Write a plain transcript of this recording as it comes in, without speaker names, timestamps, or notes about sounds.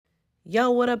Yo,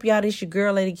 what up, y'all? This your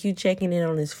girl, Lady Q, checking in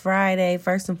on this Friday.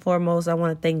 First and foremost, I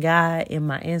want to thank God and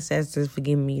my ancestors for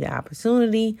giving me the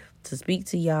opportunity to speak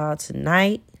to y'all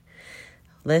tonight.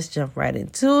 Let's jump right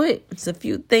into it. It's a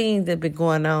few things that been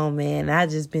going on, man. I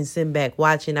just been sitting back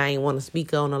watching. I ain't want to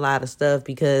speak on a lot of stuff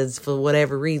because for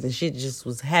whatever reason, shit just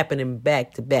was happening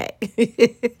back to back.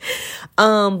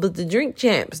 But the Drink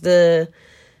Champs, the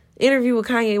interview with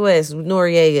Kanye West, with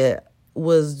Noriega,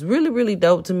 was really, really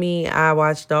dope to me. I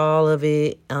watched all of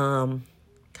it.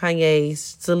 Kanye,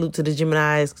 salute to the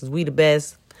Geminis because we the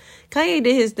best. Kanye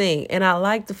did his thing, and I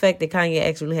like the fact that Kanye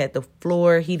actually had the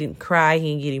floor. He didn't cry.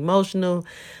 He didn't get emotional.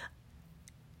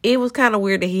 It was kind of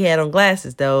weird that he had on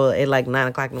glasses, though, at like 9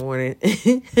 o'clock in the morning.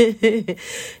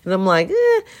 And I'm like,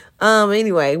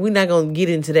 anyway, we're not going to get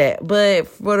into that. But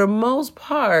for the most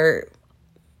part,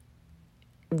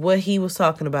 what he was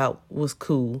talking about was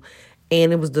cool.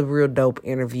 And it was the real dope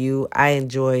interview. I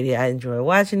enjoyed it. I enjoyed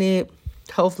watching it.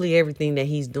 Hopefully everything that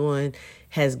he's doing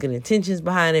has good intentions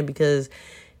behind it because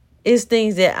it's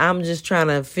things that I'm just trying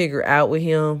to figure out with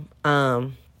him.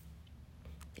 And,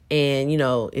 you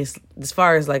know, it's as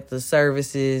far as like the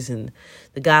services and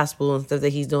the gospel and stuff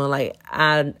that he's doing, like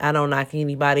I don't knock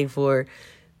anybody for,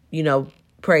 you know,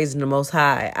 praising the Most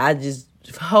High. I just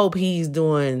hope he's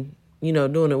doing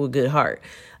it with good heart.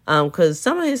 Because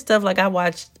some of his stuff, like I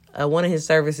watched one of his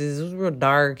services, it was real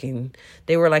dark and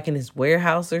they were like in his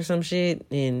warehouse or some shit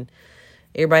and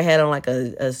everybody had on like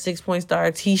a 6 Point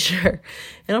Star t-shirt.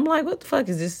 And I'm like, what the fuck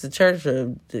is this? The Church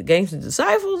of the Gangster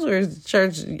Disciples or is the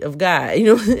Church of God?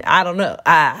 You know, I don't know.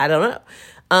 I don't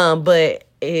know. But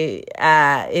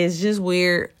it's just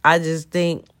weird. I just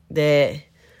think that,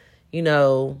 you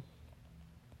know,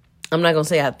 I'm not going to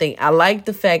say I think. I like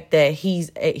the fact that he's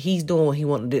doing what he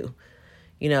want to do,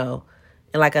 you know.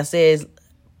 And like I said,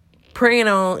 praying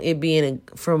on it being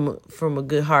from a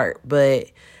good heart. But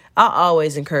I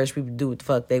always encourage people to do what the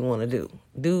fuck they want to do.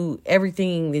 Do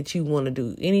everything that you want to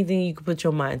do. Anything you can put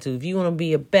your mind to. If you want to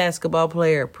be a basketball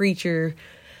player, a preacher,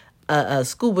 a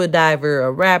scuba diver,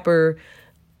 a rapper,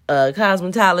 a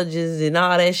cosmetologist, and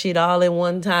all that shit all at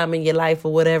one time in your life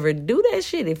or whatever, do that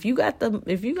shit. If you got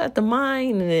the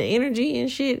mind and the energy and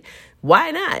shit,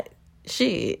 why not?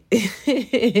 Shit.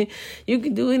 You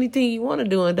can do anything you want to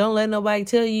do and don't let nobody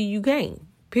tell you can't.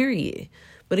 Period.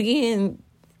 But again,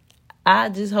 I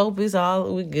just hope it's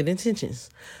all with good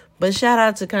intentions. But shout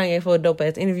out to Kanye for a dope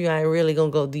ass interview. I ain't really gonna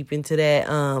go deep into that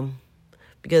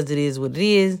because it is what it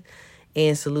is.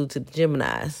 And salute to the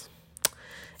Geminis.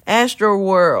 Astro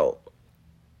World,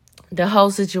 the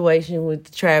whole situation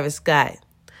with Travis Scott.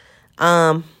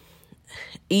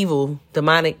 Evil,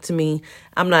 demonic to me.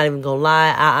 I'm not even gonna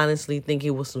lie. I honestly think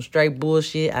it was some straight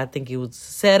bullshit. I think it was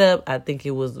set up. I think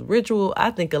it was a ritual.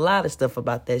 I think a lot of stuff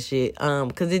about that shit.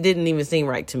 Because it didn't even seem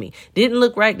right to me. Didn't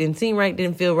look right, didn't seem right,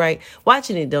 didn't feel right.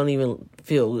 Watching it don't even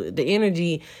feel good. The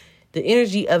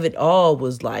energy of it all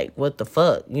was like, what the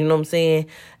fuck? You know what I'm saying?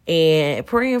 And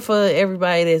praying for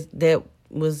everybody that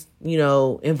was, you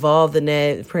know, involved in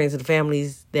that, praying to the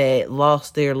families that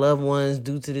lost their loved ones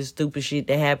due to this stupid shit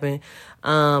that happened.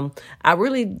 I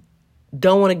really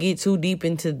don't want to get too deep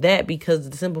into that because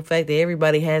of the simple fact that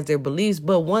everybody has their beliefs.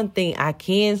 But one thing I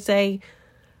can say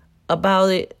about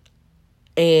it,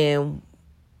 and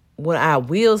what I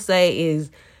will say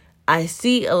is, I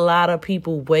see a lot of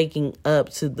people waking up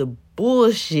to the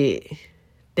bullshit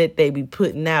that they be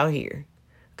putting out here.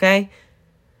 Okay?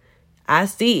 I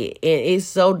see it. And it's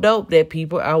so dope that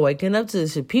people are waking up to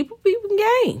this shit. People peeping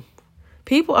game.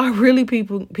 People are really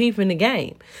peeping the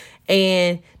game.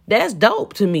 And that's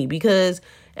dope to me because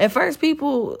at first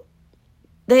people,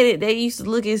 they used to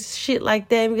look at shit like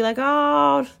that and be like,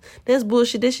 oh, that's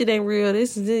bullshit. This shit ain't real.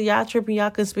 This is it. Y'all tripping,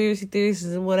 y'all conspiracy theories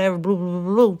and whatever, blah, blah,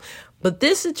 blah, blah. But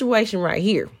this situation right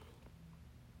here,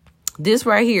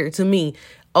 to me,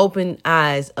 opened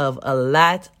eyes of a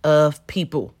lot of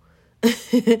people.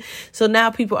 So now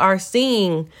people are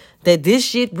seeing that this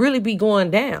shit really be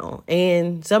going down.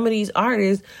 And some of these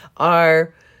artists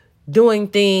are doing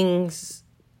things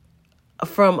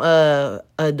from a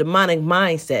demonic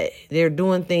mindset. They're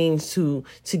doing things to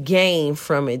gain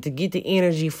from it, to get the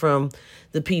energy from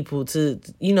the people, to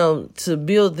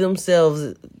build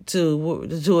themselves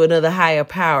to another higher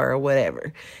power or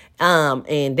whatever.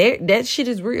 And that shit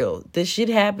is real. This shit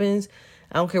happens.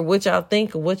 I don't care what y'all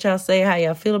think or what y'all say, how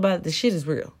y'all feel about it. The shit is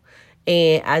real.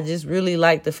 And I just really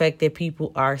like the fact that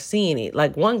people are seeing it.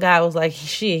 Like one guy was like,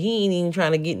 shit, he ain't even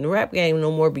trying to get in the rap game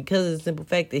no more because of the simple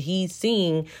fact that he's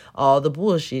seeing all the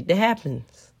bullshit that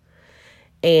happens.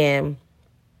 And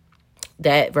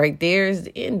that right there is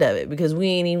the end of it, because we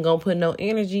ain't even gonna put no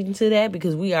energy into that,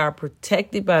 because we are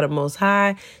protected by the Most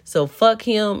High. So fuck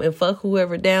him and fuck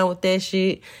whoever down with that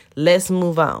shit. Let's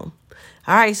move on.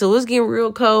 All right, so it's getting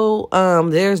real cold.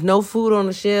 There's no food on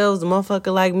the shelves. The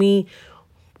motherfucker like me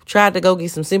tried to go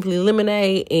get some Simply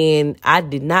Lemonade, and I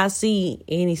did not see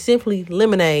any Simply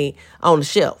Lemonade on the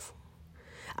shelf.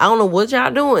 I don't know what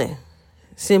y'all doing,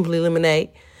 Simply Lemonade.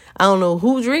 I don't know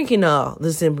who drinking all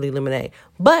the Simply Lemonade,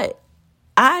 but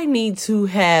I need to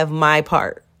have my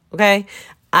part, okay?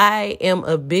 I am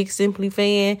a big Simply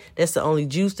fan. That's the only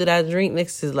juice that I drink,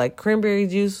 next to like cranberry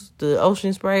juice, the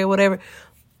Ocean Spray or whatever.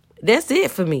 That's it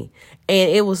for me.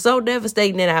 And it was so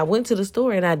devastating that I went to the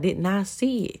store and I did not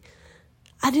see it.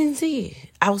 I didn't see it.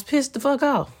 I was pissed the fuck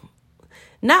off.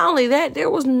 Not only that, there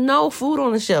was no food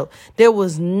on the shelf. There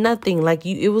was nothing.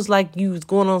 It was like you was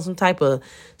going on some type of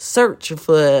search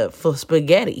for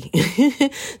spaghetti.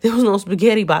 There was no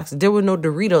spaghetti boxes. There were no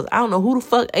Doritos. I don't know who the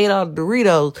fuck ate all the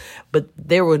Doritos, but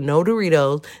there were no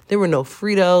Doritos. There were no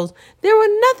Fritos. There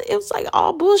were nothing. It was like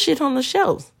all bullshit on the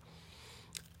shelves.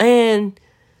 And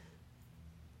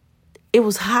it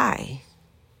was high.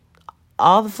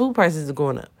 All the food prices are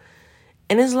going up.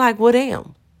 And it's like, well,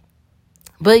 damn.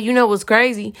 But you know what's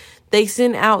crazy? They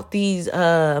send out these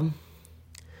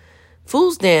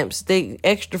food stamps,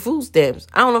 extra food stamps.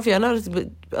 I don't know if y'all noticed, but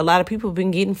a lot of people have been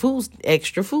getting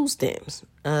extra food stamps,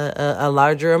 a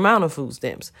larger amount of food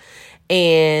stamps.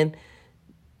 And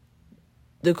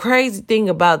the crazy thing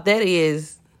about that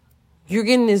is you're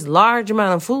getting this large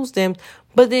amount of food stamps,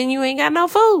 but then you ain't got no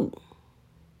food.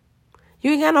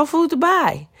 You ain't got no food to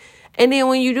buy. And then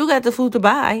when you do got the food to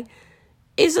buy,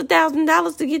 it's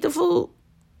 $1,000 to get the food.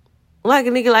 Like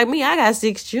a nigga like me, I got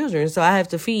 6 children, so I have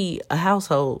to feed a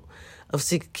household of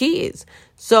 6 kids.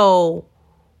 So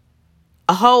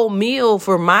a whole meal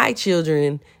for my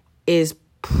children is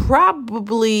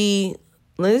probably,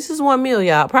 this is one meal,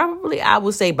 y'all, probably I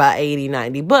would say about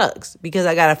 $80-$90, because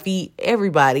I gotta feed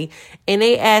everybody, and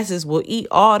they asses will eat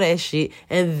all that shit,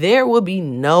 and there will be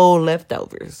no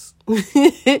leftovers.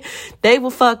 They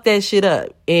will fuck that shit up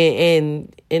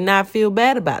and not feel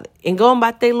bad about it, and go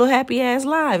about their little happy ass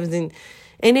lives, and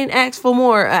then ask for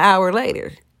more an hour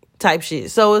later type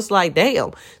shit. So it's like,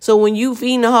 damn. So when you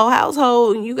feeding the whole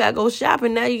household and you gotta go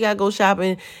shopping, now you gotta go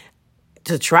shopping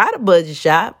to try to budget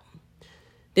shop.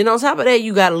 Then on top of that,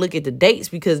 you gotta look at the dates,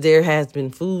 because there has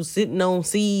been food sitting on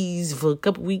seas for a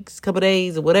couple weeks, couple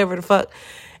days, or whatever the fuck.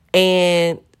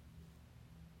 And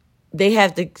they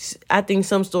have to, I think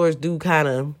some stores do kind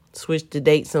of switch the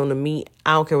dates on the meat.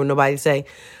 I don't care what nobody say.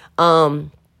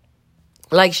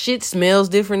 Like, shit smells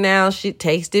different now. Shit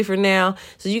tastes different now.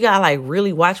 So you gotta like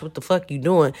really watch what the fuck you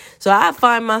doing. So I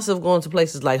find myself going to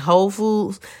places like Whole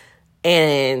Foods,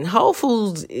 and Whole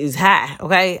Foods is high,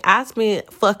 okay? I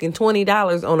spent fucking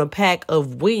 $20 on a pack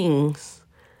of wings.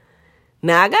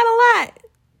 Now I got a lot,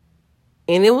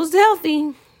 and it was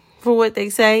healthy for what they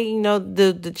say. You know,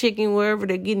 the chicken, wherever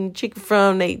they're getting the chicken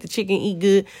from, the chicken eat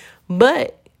good.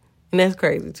 But, and that's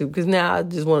crazy too, because now I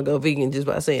just want to go vegan just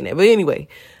by saying that. But anyway,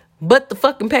 but the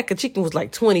fucking pack of chicken was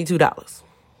like $22.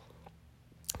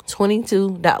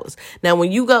 $22. Now,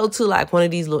 when you go to like one of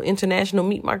these little international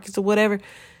meat markets or whatever,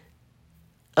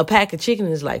 a pack of chicken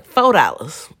is like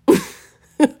 $4.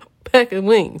 Pack of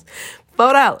wings,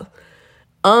 $4.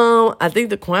 I think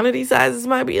the quantity sizes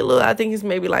might be a little, I think it's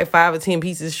maybe like 5 or 10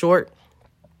 pieces short.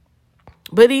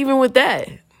 But even with that,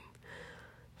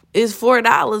 it's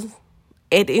 $4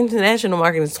 at the international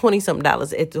market. It's $20-something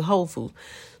at the Whole Foods.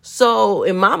 So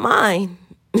in my mind,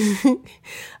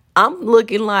 I'm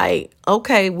looking like,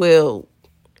 okay, well,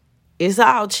 it's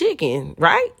all chicken,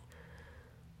 right?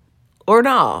 Or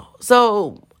no?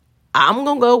 So I'm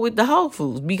going to go with the Whole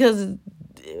Foods, because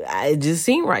it just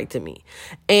seemed right to me.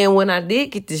 And when I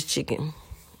did get this chicken,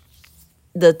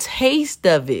 the taste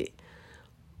of it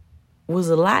was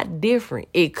a lot different.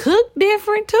 It cooked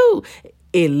different too.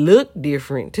 It looked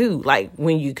different too. Like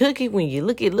when you cook it, when you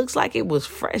look, it looks like it was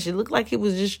fresh. It looked like it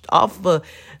was just off of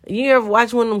you ever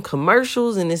watch one of them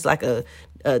commercials, and it's like a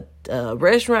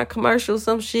restaurant commercial,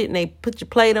 some shit, and they put your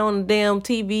plate on the damn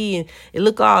TV and it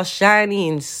look all shiny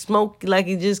and smoky, like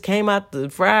it just came out the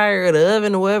fryer or the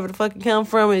oven or wherever the fuck it come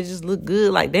from. It just look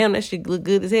good. Like, damn, that shit look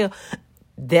good as hell.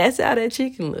 That's how that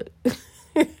chicken look.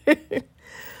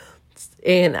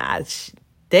 And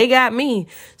they got me.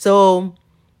 So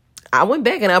I went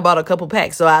back and I bought a couple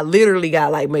packs. So I literally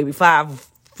got like maybe 4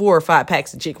 or 5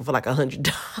 packs of chicken for like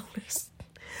 $100,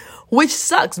 which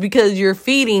sucks, because if you're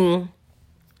feeding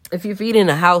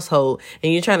a household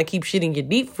and you're trying to keep shit in your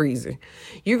deep freezer,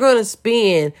 you're going to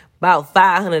spend about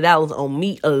 $500 on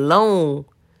meat alone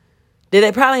that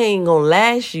they probably ain't gonna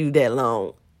last you that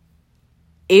long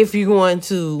if you're going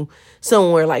to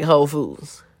somewhere like Whole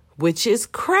Foods, which is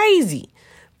crazy.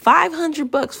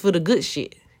 $500 for the good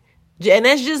shit. And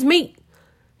that's just meat.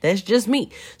 That's just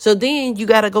meat. So then you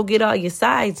got to go get all your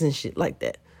sides and shit like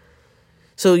that.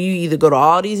 So you either go to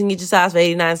Aldi's and get your sides for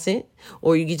 89 cents,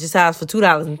 or you get your sides for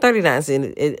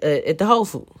 $2.39 at the Whole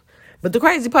Foods. But the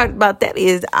crazy part about that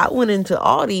is I went into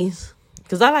Aldi's,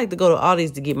 because I like to go to Aldi's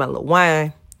to get my little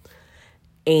wine.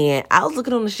 And I was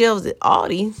looking on the shelves at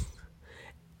Aldi's,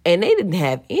 and they didn't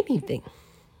have anything.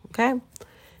 Okay?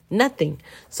 Nothing.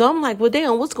 So I'm like, well,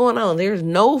 damn, what's going on? There's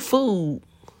no food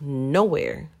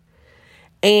nowhere.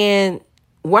 And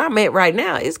where I'm at right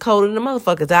now, it's cold in the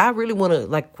motherfuckers. I really want to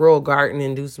like grow a garden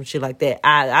and do some shit like that.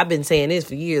 I've been saying this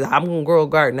for years. I'm going to grow a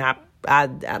garden. I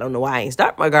don't know why I ain't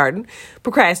start my garden.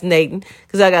 Procrastinating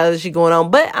because I got other shit going on.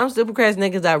 But I'm still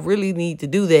procrastinating because I really need to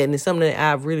do that. And it's something that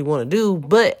I really want to do.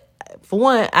 But for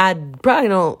one, I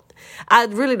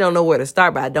really don't know where to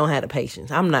start, but I don't have the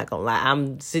patience. I'm not going to lie.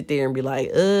 I'm sit there and be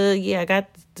like, yeah, I got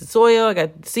the soil. I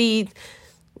got the seeds.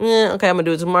 Okay, I'm going to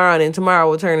do it tomorrow, and then tomorrow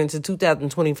will turn into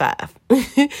 2025.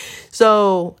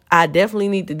 So I definitely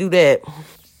need to do that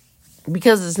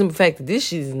because of the simple fact that this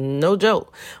shit is no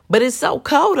joke. But it's so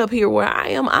cold up here where I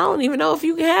am, I don't even know if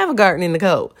you can have a garden in the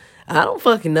cold. I don't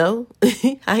fucking know.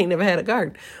 I ain't never had a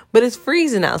garden. But it's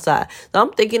freezing outside. So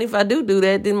I'm thinking if I do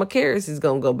that, then my carrots is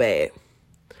going to go bad.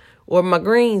 Or my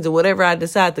greens or whatever I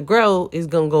decide to grow is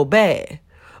going to go bad.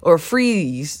 Or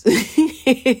freeze.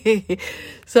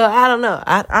 So I don't know.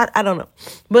 I don't know.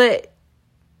 But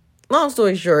long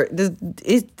story short,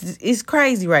 it's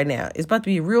crazy right now. It's about to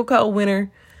be a real cold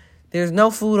winter. There's no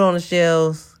food on the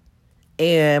shelves.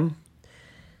 And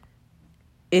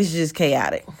it's just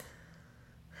chaotic.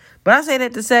 But I say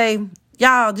that to say,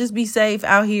 y'all just be safe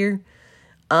out here.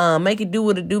 Make it do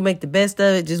what it do. Make the best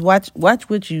of it. Just watch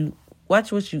what you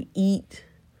eat.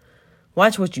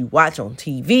 Watch what you watch on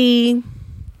TV.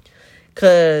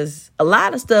 Because a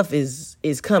lot of stuff is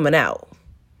coming out.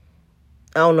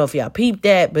 I don't know if y'all peeped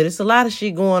that, but it's a lot of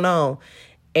shit going on.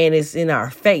 And it's in our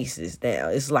faces now.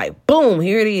 It's like, boom,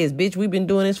 here it is, bitch. We've been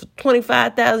doing this for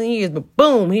 25,000 years, but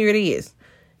boom, here it is.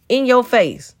 In your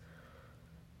face.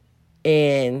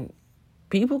 And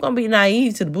people going to be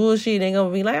naive to the bullshit. They're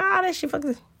going to be like, that shit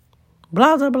fucking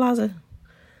blah.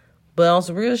 But on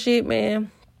some real shit,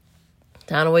 man,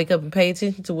 time to wake up and pay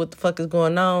attention to what the fuck is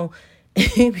going on.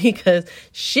 Because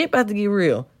shit about to get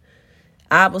real.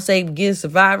 I will say get a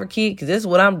survivor kit, because that's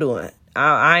what I'm doing.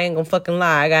 I ain't gonna fucking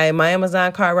lie. I got in my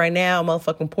Amazon cart right now a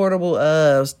motherfucking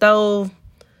portable stove,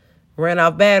 ran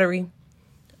off battery.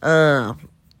 One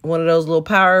of those little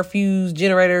power fuse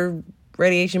generator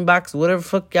radiation box, whatever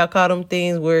fuck y'all call them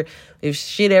things, where if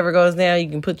shit ever goes down, you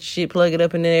can put your shit, plug it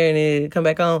up in there, and it'll come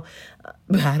back on.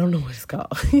 But I don't know what it's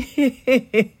called.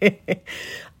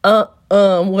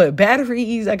 What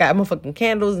batteries? I got motherfucking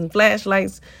candles and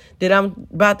flashlights that I'm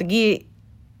about to get.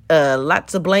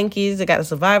 Lots of blankets. I got a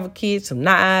survival kit, some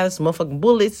knives, some motherfucking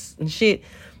bullets and shit.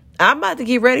 I'm about to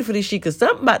get ready for this shit because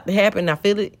something about to happen. I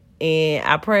feel it, and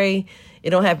I pray it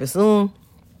don't happen soon.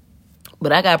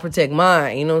 But I gotta protect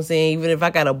mine. You know what I'm saying? Even if I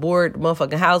gotta board the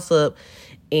motherfucking house up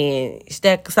and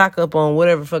stock up on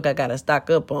whatever fuck I gotta stock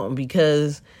up on,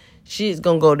 because shit's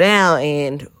gonna go down.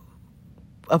 And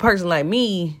a person like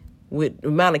me, with the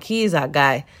amount of kids I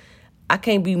got, I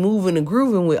can't be moving and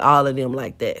grooving with all of them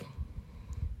like that.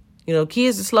 You know,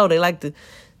 kids are slow. They like to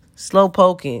slow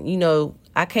poking. You know,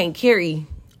 I can't carry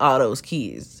all those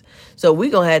kids. So we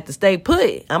going to have to stay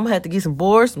put. I'm going to have to get some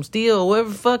boards, some steel, whatever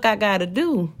the fuck I got to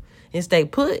do and stay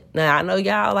put. Now, I know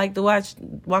y'all like to watch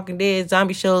Walking Dead,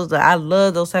 zombie shows. I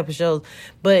love those type of shows.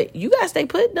 But you got to stay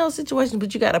put in those situations,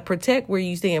 but you got to protect where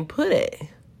you staying put at.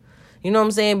 You know what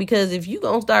I'm saying? Because if you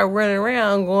going to start running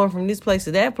around going from this place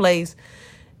to that place,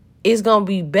 it's going to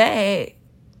be bad,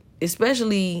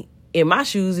 especially in my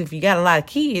shoes. If you got a lot of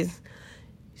kids,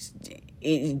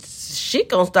 shit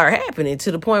going to start happening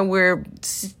to the point where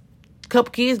a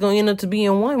couple kids going to end up to be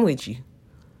in one with you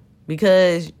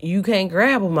because you can't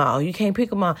grab them all. You can't pick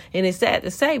them all. And it's sad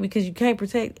to say because you can't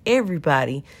protect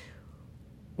everybody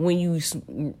when you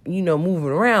moving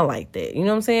around like that. You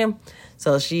know what I'm saying?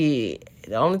 So shit,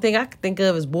 the only thing I can think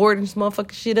of is boarding this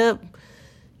motherfucking shit up.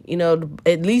 You know,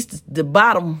 at least the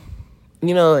bottom,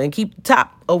 you know, and keep the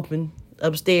top open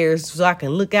upstairs so I can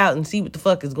look out and see what the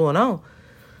fuck is going on.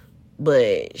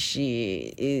 But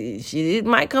shit, it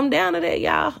might come down to that,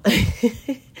 y'all.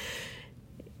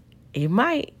 It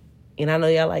might. And I know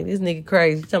y'all like, this nigga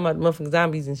crazy. Talking about the motherfucking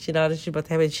zombies and shit, all this shit about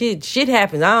to happen. Shit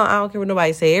happens. I don't care what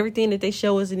nobody say. Everything that they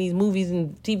show us in these movies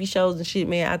and TV shows and shit,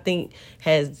 man, I think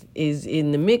is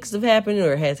in the mix of happening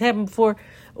or has happened before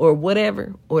or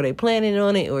whatever. Or they planning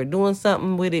on it or doing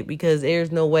something with it, because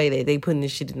there's no way that they putting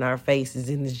this shit in our faces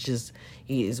and it's just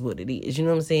is what it is. You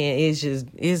know what I'm saying?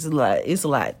 It's a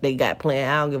lot they got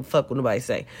planned. I don't give a fuck what nobody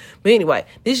say. But anyway,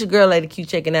 this your girl Lady Q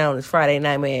checking out on this Friday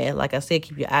night, man. Like I said,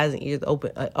 keep your eyes and ears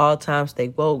open at all times. Stay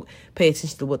woke. Pay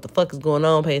attention to what the fuck is going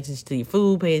on. Pay attention to your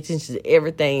food. Pay attention to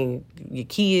everything. Your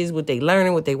kids, what they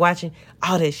learning, what they watching,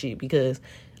 all that shit, because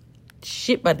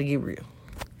shit about to get real.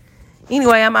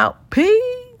 Anyway, I'm out.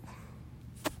 Peace.